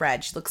fully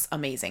red. She looks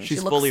amazing. She's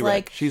she looks fully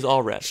like red. She's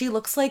all red. She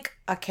looks like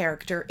a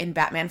character in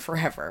Batman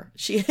Forever.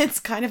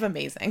 It's kind of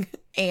amazing.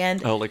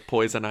 And Oh, like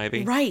Poison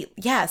Ivy. right,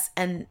 yes,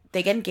 and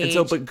they get engaged.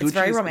 And so, but it's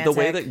very Gucci's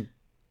romantic.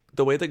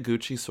 the way that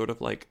Gucci's sort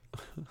of like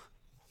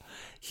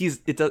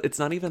it's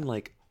not even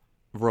like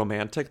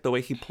romantic the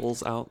way he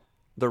pulls out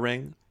the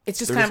ring. It's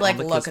just They're kind of like,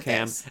 on the look kiss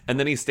at this. and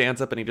then he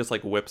stands up and he just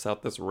like whips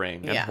out this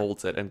ring and Yeah.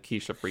 holds it, and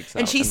Keisha freaks out.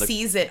 And she the-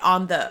 sees it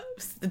on the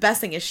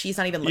best thing is she's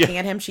not even looking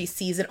at him. She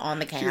sees it on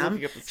the cam.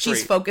 looking at the She's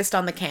screen. focused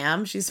on the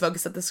cam. She's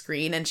focused at the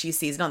screen and she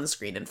sees it on the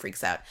screen and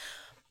freaks out.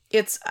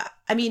 It's,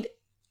 I mean,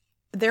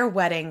 their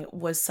wedding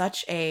was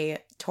such a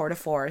tour de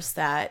force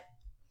that,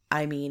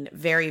 I mean,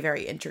 very,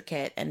 very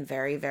intricate and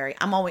very, very,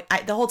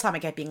 the whole time I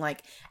kept being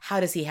like,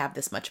 how does he have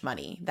this much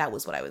money? That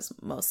was what I was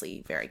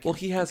mostly very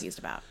confused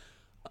about.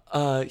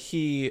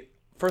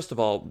 First of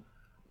all,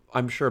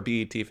 I'm sure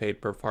BET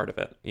paid per part of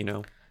it, you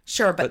know.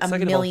 Sure, but $1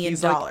 second of all, million,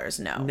 he's like,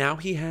 no. Now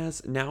he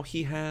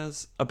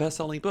has a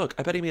best-selling book.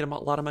 I bet he made a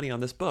lot of money on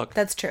this book.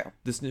 That's true.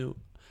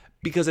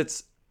 Because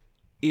it's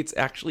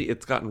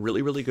gotten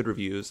really, really good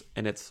reviews,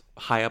 and it's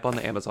high up on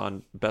the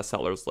Amazon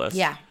bestsellers list.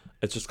 Yeah.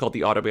 It's just called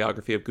The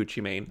Autobiography of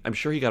Gucci Mane. I'm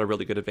sure he got a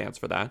really good advance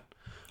for that.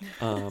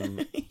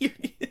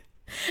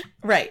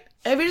 Right.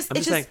 I mean, I'm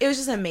just saying. it was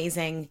just an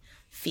amazing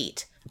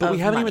feat. But we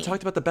haven't money. even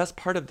talked about the best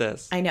part of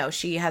this. I know.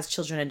 She has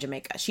children in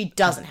Jamaica. She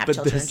doesn't have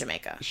children in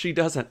Jamaica. She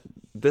doesn't.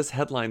 This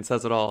headline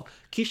says it all.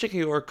 Keisha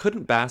Kaur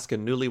couldn't bask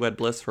in newlywed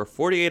bliss for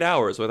 48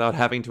 hours without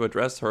having to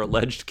address her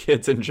alleged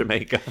kids in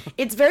Jamaica.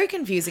 It's very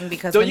confusing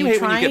because Don't when you you hate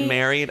try... when you get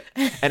married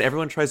and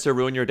everyone tries to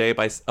ruin your day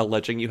by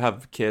alleging you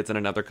have kids in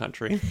another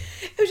country?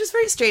 It was just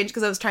very strange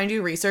because I was trying to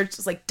do research.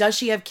 It's like, does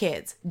she have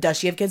kids? Does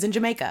she have kids in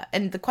Jamaica?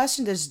 And the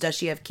question is, does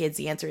she have kids?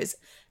 The answer is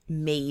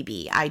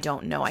maybe. I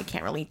don't know. I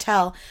can't really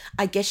tell.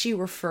 I guess she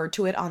referred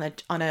to it on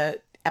a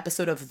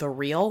episode of The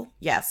Real.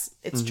 Yes,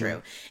 it's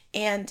true.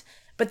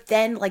 But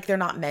then, like, they're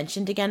not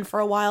mentioned again for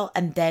a while,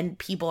 and then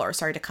people are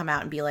starting to come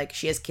out and be like,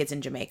 she has kids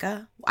in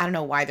Jamaica. I don't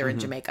know why they're in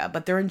Jamaica,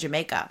 but they're in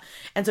Jamaica.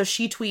 And so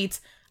she tweets,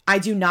 I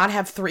do not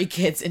have 3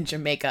 kids in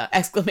Jamaica!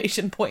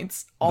 Exclamation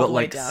points all the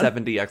way down.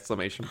 70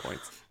 exclamation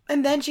points.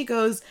 And then she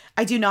goes,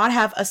 I do not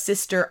have a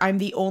sister. I'm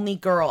the only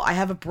girl. I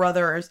have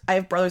brothers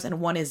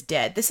and one is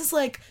dead. This is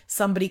like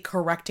somebody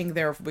correcting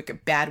their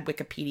bad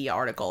Wikipedia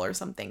article or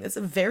something. It's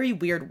a very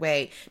weird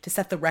way to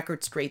set the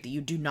record straight that you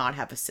do not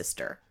have a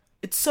sister.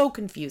 It's so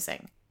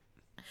confusing.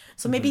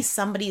 So maybe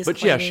somebody is But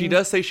claiming... yeah, she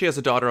does say she has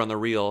a daughter on The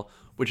Real,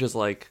 which is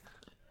like,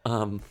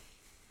 I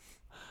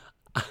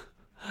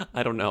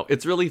don't know.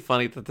 It's really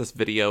funny that this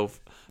video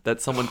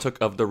that someone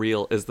took of The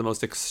Real is the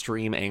most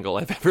extreme angle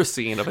I've ever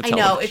seen of a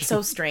television. I know, it's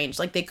so strange.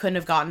 Like, they couldn't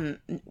have gotten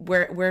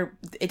where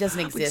it doesn't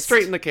exist.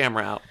 Straighten the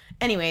camera out.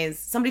 Anyways,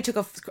 somebody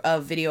took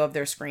a video of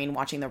their screen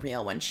watching The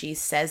Real when she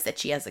says that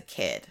she has a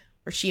kid.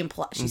 Or she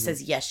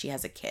says, yes, she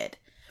has a kid.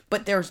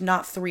 But there's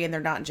not 3 and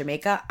they're not in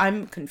Jamaica.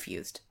 I'm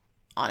confused.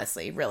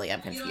 Honestly, really, I'm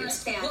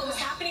confused. You don't understand. What was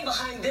happening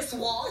behind this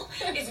wall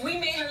is we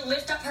made her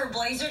lift up her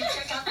blazer to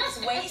check out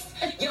this waist.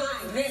 Yo,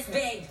 it's this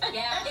big.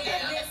 Yeah,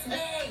 it's this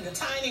big. The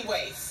tiny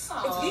waist.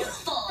 It's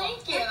beautiful.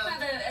 Thank you. You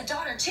have a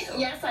daughter too.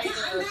 Yes, I do.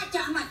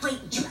 I'm like,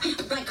 wait,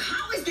 like,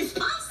 how is this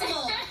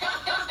possible?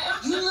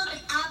 You look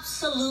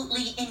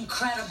absolutely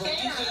incredible.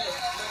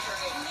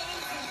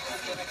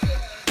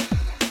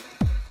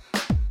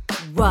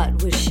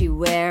 What was she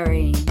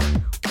wearing?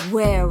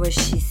 Where was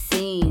she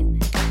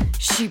seen?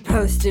 She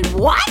posted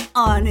what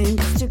on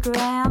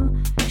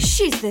Instagram?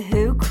 She's the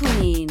Who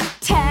Queen.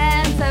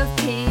 Tens of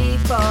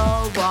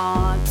people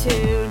want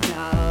to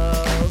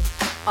know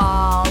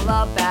all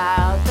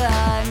about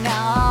the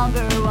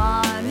number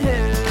one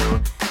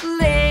Who,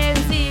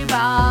 Lindsey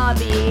Vonn.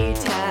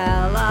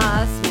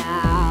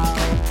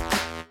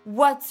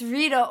 What's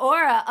Rita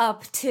Ora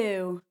up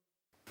to?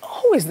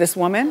 Who is this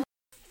woman?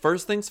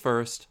 First things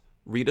first,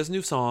 Rita's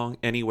new song,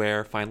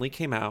 Anywhere, finally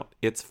came out.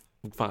 It's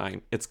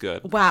fine. It's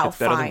good. Wow, it's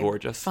better fine. than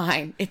Gorgeous.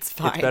 Fine. It's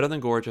fine. It's better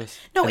than Gorgeous.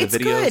 No, And it's the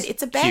video's good.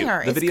 It's a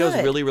banger. Cute. The It's video's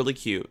good. really, really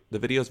cute. The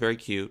video's very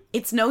cute.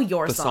 It's no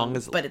your The song, song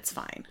is- but it's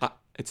fine.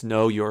 It's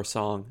no your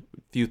song.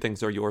 Few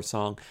things are your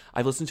song.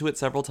 I've listened to it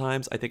several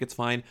times. I think it's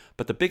fine.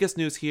 But the biggest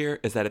news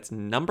here is that it's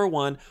number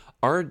one.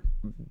 Our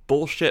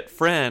bullshit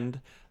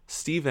friend,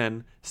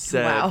 Steven,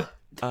 said... Wow.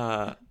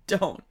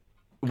 Don't.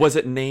 Was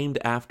it named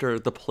after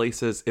the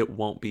places it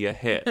won't be a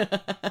hit?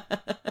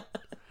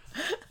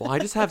 Well, I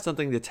just have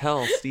something to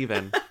tell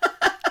Steven.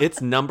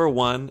 It's number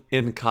one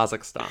in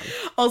Kazakhstan.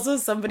 Also,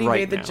 somebody right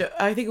made the now. joke.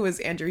 I think it was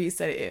Andrew. He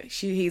said it.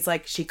 He's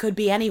like, she could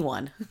be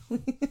anyone.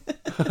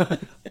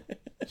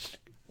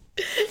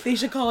 They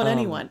should call it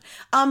anyone.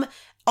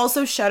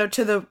 Also, shout out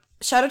to the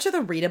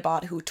Rita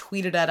bot who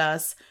tweeted at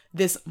us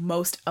this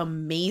most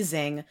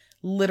amazing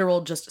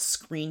literal just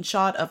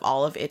screenshot of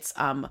all of its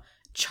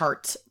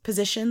chart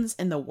positions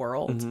in the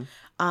world,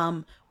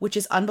 which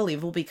is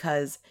unbelievable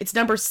because it's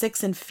number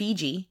 6 in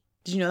Fiji.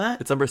 Did you know that?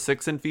 It's number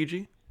 6 in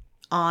Fiji?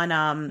 On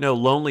No,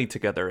 Lonely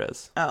Together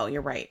is. Oh,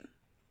 you're right.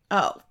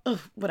 Oh, ugh,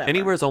 whatever.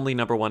 Anywhere's only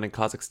number 1 in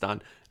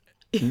Kazakhstan.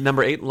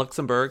 Number 8 in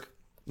Luxembourg.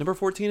 Number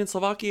 14 in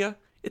Slovakia.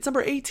 It's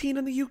number 18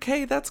 in the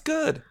UK. That's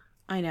good.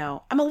 I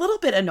know. I'm a little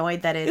bit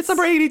annoyed that It's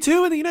number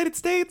 82 in the United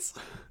States.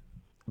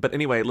 But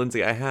anyway,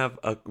 Lindsay, I have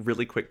a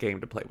really quick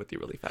game to play with you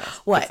really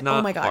fast. What? It's not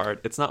Oh my God.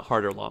 hard. It's not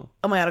hard or long.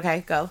 Oh my God.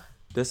 Okay, go.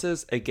 This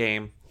is a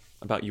game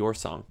about your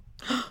song,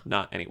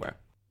 not Anywhere.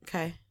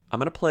 Okay. I'm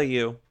going to play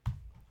you a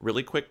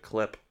really quick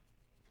clip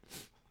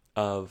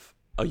of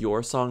a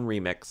Your Song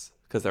remix,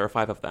 because there are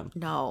 5 of them.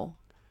 No.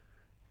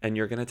 And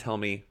you're going to tell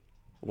me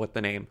what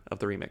the name of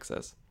the remix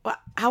is.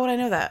 How would I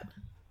know that?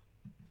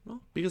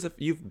 Well, because if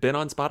you've been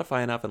on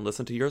Spotify enough and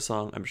listened to your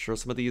song, I'm sure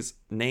some of these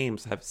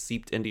names have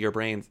seeped into your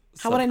brain.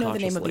 How would I know the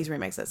name of subconsciously.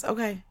 these remixes?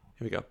 Okay. Here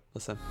we go.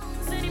 Listen.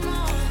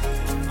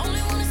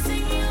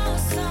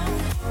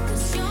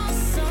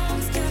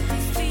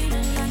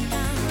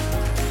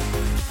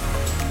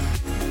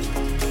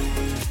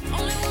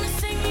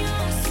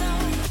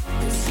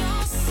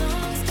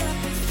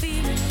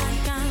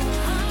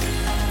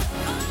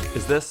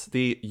 Is this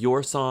the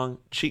Your Song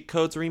Cheat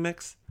Codes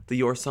remix, the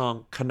Your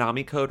Song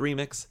Konami Code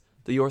remix,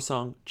 the Your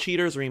Song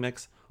Cheaters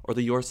remix, or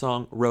the Your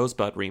Song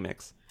Rosebud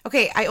remix?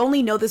 Okay, I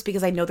only know this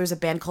because I know there's a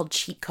band called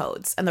Cheat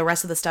Codes, and the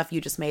rest of the stuff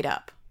you just made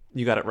up.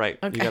 You got it right.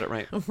 Okay. You got it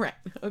right. Right.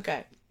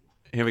 Okay.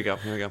 Here we go.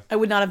 Here we go. I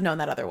would not have known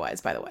that otherwise,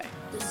 by the way.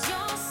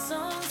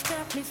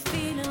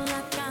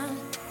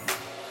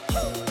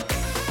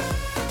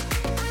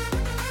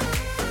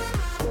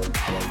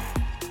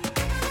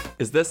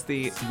 Is this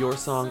the Your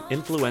Song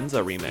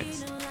Influenza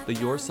remix, the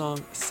Your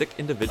Song Sick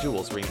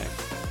Individuals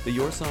remix, the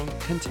Your Song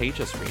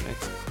Contagious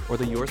remix, or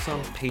the Your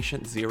Song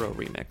Patient Zero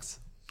remix?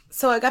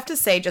 So I have to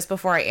say, just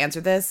before I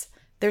answer this,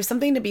 there's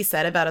something to be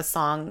said about a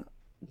song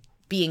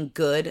being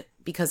good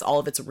because all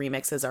of its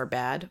remixes are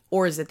bad,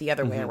 or is it the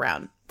other way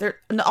around?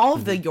 All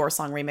of the Your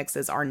Song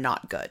remixes are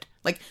not good.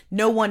 Like,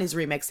 no one is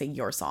remixing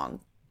Your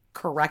Song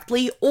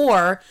correctly,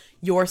 or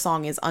Your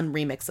Song is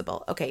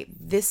unremixable. Okay,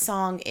 this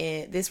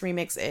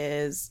remix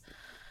is,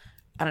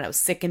 I don't know,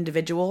 Sick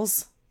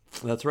Individuals.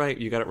 That's right.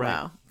 You got it right.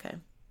 Wow. Okay.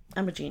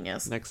 I'm a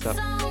genius. Next up.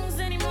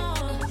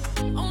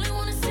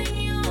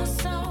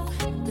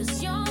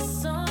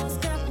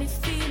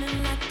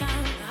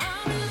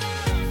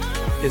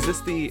 Is this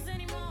the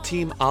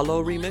Team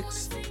Alo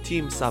remix,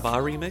 Team Sava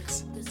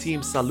remix, Team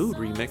Salud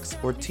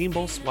remix, or Team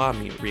Bonsoir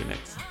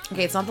remix?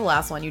 Okay, it's not the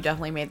last one. You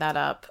definitely made that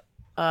up.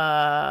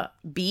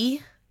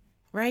 B,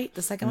 right?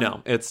 The second one?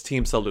 No, it's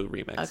Team Salud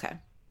remix. Okay.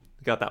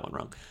 Got that one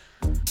wrong.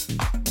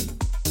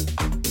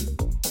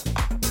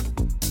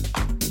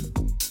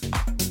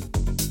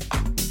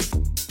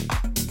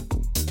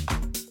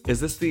 Is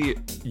this the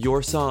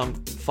Your Song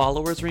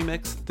Followers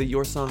remix, the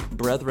Your Song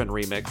Brethren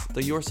remix,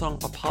 the Your Song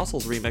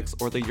Apostles remix,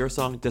 or the Your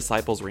Song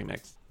Disciples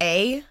remix?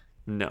 A?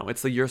 No,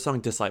 it's the Your Song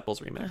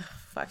Disciples remix.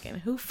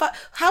 Fucking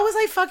how was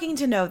I fucking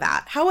to know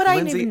that? How would I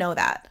Lindsay, even know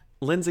that?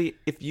 Lindsay,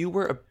 if you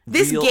were a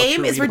This real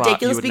game is Akira bot,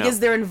 ridiculous you would because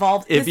know. they're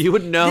involved. If you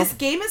would know. This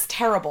game is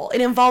terrible.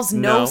 It involves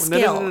no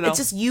skill. No. It's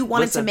just you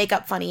wanted Listen. to make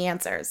up funny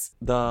answers.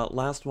 The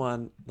last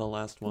one.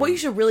 What you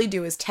should really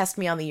do is test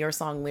me on the Your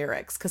Song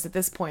lyrics, because at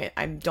this point,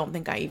 I don't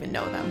think I even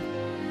know them.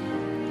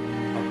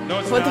 No,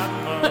 it's What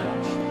not much,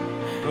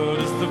 but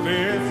it's the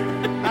best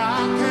I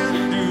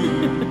can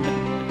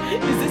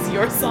do. Is this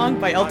Your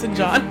Song by Elton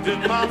John?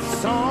 Did my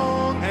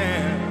song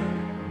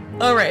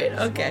and All right,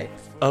 okay.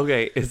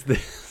 Okay, is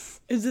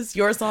this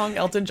Your Song,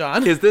 Elton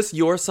John? Is this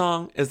Your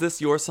Song? Is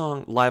this Your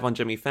Song live on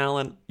Jimmy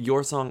Fallon?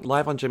 Your Song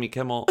live on Jimmy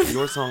Kimmel?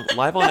 Your Song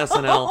live on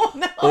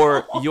SNL?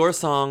 Or Your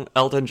Song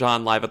Elton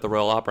John live at the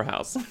Royal Opera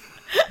House?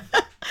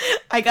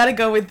 I gotta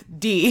go with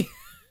D.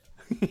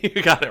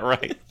 You got it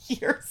right.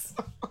 Your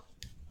Song.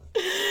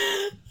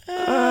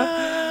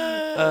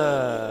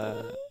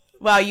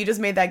 Wow, you just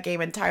made that game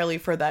entirely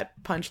for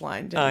that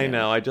punchline, didn't I you?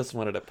 know. I just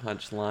wanted a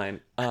punchline.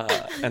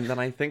 And then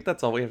I think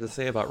that's all we have to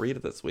say about Rita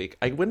this week.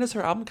 When does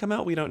her album come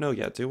out? We don't know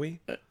yet, do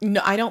we?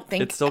 No, I don't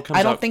think It still comes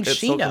I don't out- think it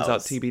she still knows. comes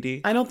out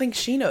TBD? I don't think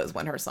she knows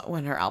when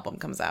her album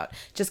comes out.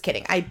 Just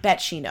kidding. I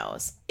bet she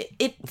knows.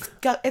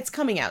 It's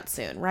coming out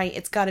soon, right?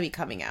 It's got to be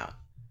coming out.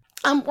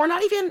 We're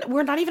not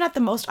even at the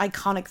most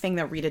iconic thing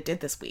that Rita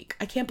did this week.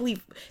 I can't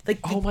believe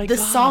the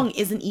song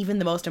isn't even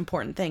the most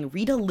important thing.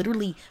 Rita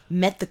literally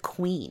met the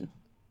Queen,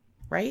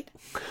 right?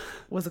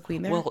 Was the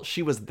Queen there? Well,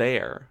 she was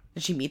there.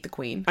 Did she meet the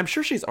Queen? I'm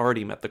sure she's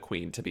already met the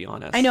Queen, to be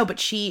honest. I know,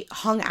 but she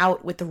hung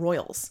out with the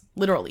royals,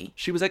 literally.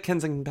 She was at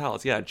Kensington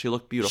Palace, yeah, and she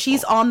looked beautiful.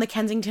 She's on the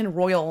Kensington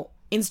Royal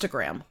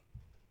Instagram.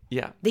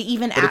 Yeah. They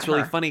even But at it's really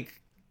her. funny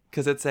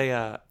because they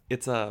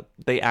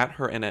at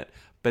her in it,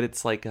 but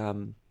it's like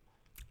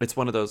it's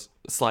one of those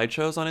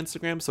slideshows on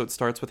Instagram. So it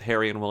starts with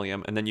Harry and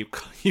William, and then you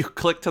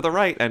click to the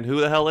right, and who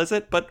the hell is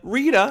it? But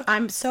Rita.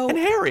 I'm so and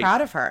Harry. proud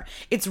of her.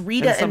 It's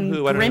Rita and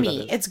who, I don't know who Grimmy.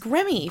 that is. It's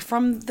Grimmy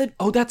from the.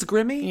 Oh, that's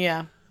Grimmy?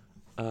 Yeah.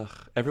 Ugh,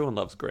 everyone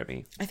loves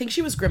Grimmy. I think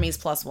she was Grimmy's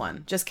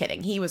 +1. Just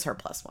kidding. He was her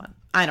 +1.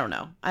 I don't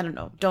know.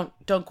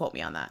 Don't quote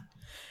me on that.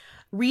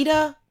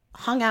 Rita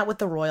hung out with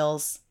the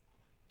royals.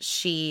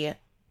 She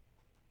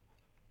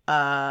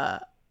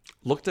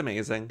looked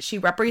amazing. She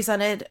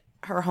represented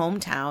her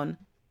hometown.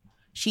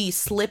 She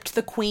slipped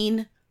the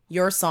Queen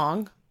Your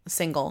Song, a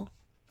single,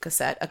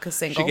 cassette, a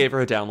single. She gave her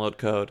a download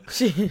code.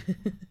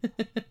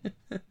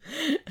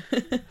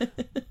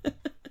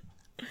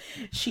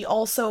 She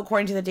also,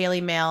 according to the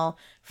Daily Mail,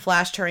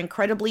 flashed her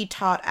incredibly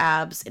taut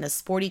abs in a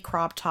sporty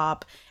crop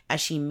top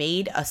as she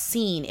made a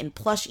scene in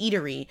Plush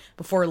Eatery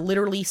before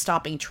literally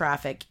stopping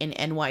traffic in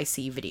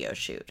NYC video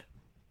shoot.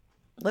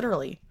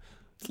 Literally.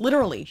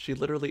 She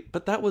literally,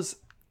 but that was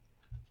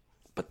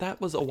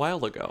a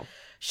while ago.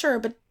 Sure,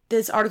 but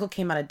this article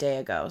came out a day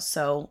ago,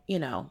 so,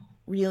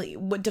 really,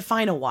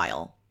 define a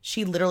while.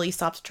 She literally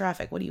stops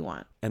traffic. What do you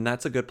want? And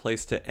that's a good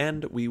place to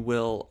end. We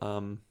will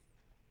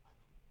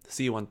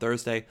see you on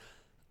Thursday.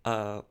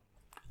 Please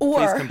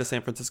come to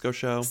San Francisco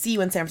show. See you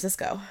in San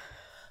Francisco.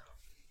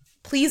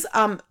 Please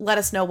let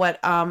us know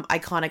what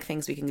iconic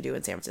things we can do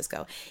in San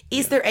Francisco.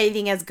 Is there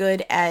anything as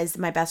good as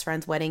my best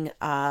friend's wedding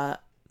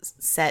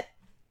set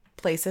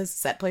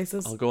places?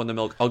 I'll go on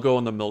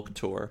the milk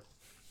tour.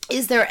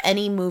 Is there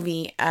any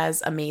movie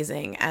as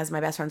amazing as My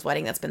Best Friend's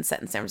Wedding that's been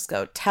set in San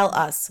Francisco? Tell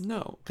us.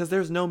 No, because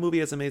there's no movie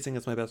as amazing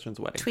as My Best Friend's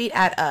Wedding. Tweet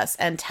at us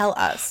and tell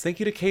us. Thank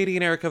you to Katie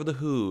and Eric of The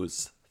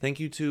Who's.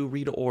 Thank you to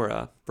Rita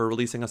Ora for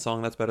releasing a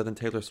song that's better than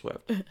Taylor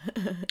Swift.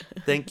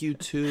 Thank you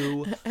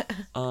to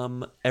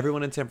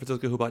everyone in San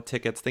Francisco who bought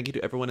tickets. Thank you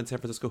to everyone in San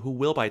Francisco who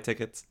will buy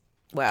tickets.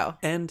 Wow.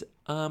 And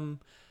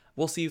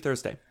we'll see you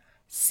Thursday.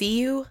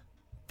 See you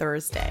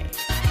Thursday.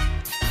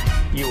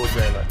 You will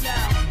dream it.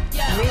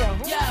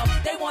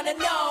 They want to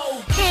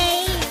know.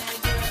 Hey,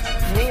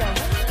 Mia.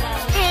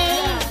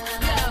 hey,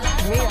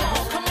 Mia.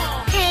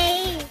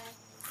 hey.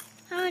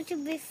 I want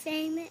to be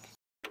famous.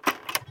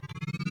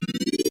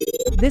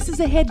 This is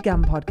a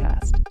HeadGum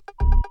podcast.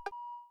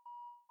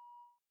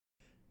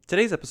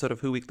 Today's episode of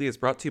Who Weekly is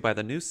brought to you by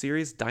the new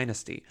series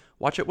Dynasty.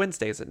 Watch it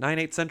Wednesdays at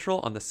 9/8 Central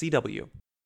on the CW.